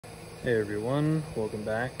Hey everyone, welcome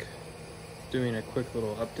back. Doing a quick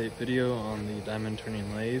little update video on the diamond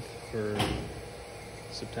turning lathe for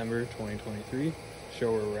September 2023.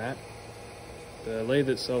 Show where we're at. The lathe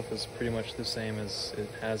itself is pretty much the same as it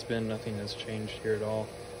has been. Nothing has changed here at all.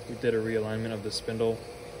 We did a realignment of the spindle,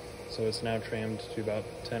 so it's now trimmed to about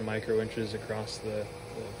 10 micro inches across the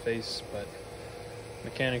face, but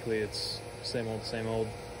mechanically it's same old, same old.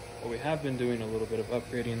 What we have been doing a little bit of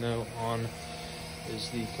upgrading though on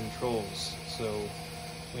is the controls. So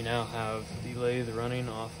we now have the lathe running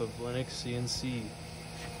off of Linux CNC.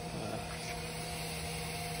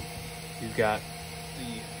 You've got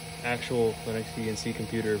the actual Linux CNC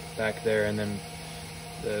computer back there, and then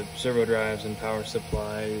the servo drives and power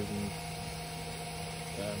supplies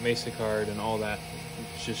and Mesa card and all that.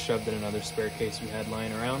 It's just shoved in another spare case we had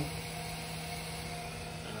lying around.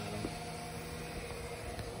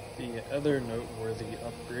 The other noteworthy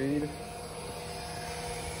upgrade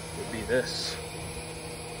would be this.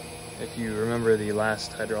 If you remember the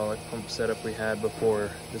last hydraulic pump setup we had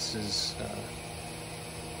before, this is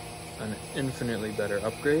an infinitely better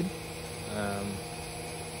upgrade.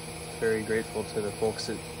 Very grateful to the folks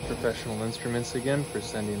at Professional Instruments again for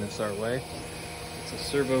sending this our way. It's a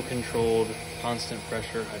servo controlled constant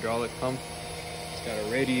pressure hydraulic pump. It's got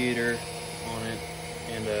a radiator on it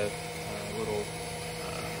and a little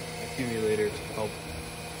accumulator to help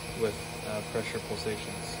with pressure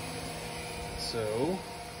pulsations. So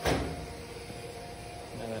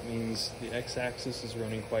now that means the x-axis is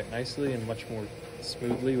running quite nicely and much more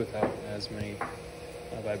smoothly without as many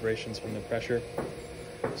vibrations from the pressure.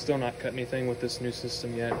 Still not cut anything with this new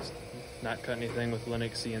system yet, not cut anything with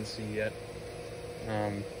Linux CNC yet,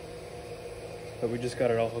 but we just got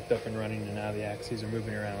it all hooked up and running, and now the axes are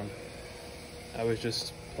moving around. I was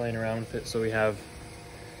just playing around with it so we have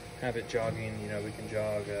it jogging, you know, we can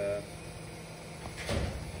jog, get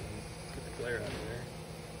the glare out of there,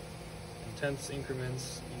 in tenths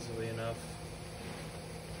increments easily enough.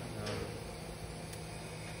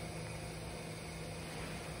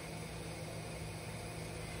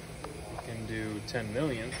 We can do 10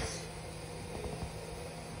 millionths.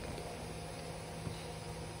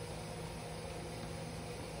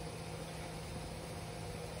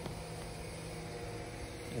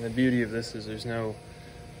 And the beauty of this is there's no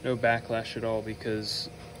backlash at all because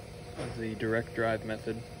of the direct drive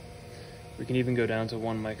method. We can even go down to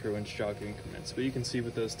 1 micro-inch jog increments, but you can see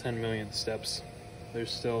with those 10 millionth steps, there's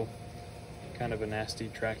still kind of a nasty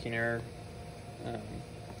tracking error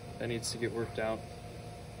that needs to get worked out.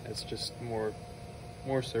 It's just more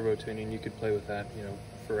servo tuning. You could play with that, you know,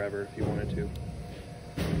 forever if you wanted to.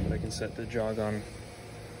 But I can set the jog on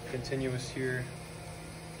continuous here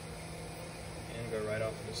and go right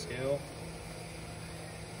off the scale.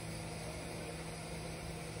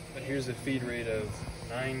 But here's a feed rate of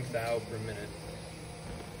 9 thou per minute.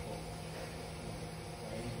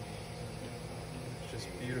 Just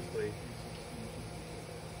beautifully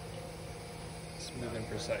smooth and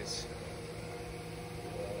precise.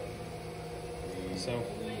 So,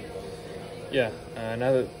 yeah,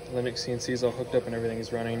 now that Linux CNC is all hooked up and everything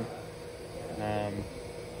is running,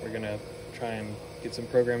 we're gonna try and get some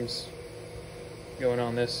programs going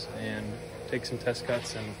on this and take some test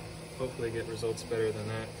cuts and hopefully get results better than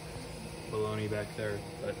that baloney back there.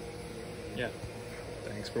 But yeah,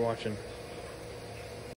 thanks for watching.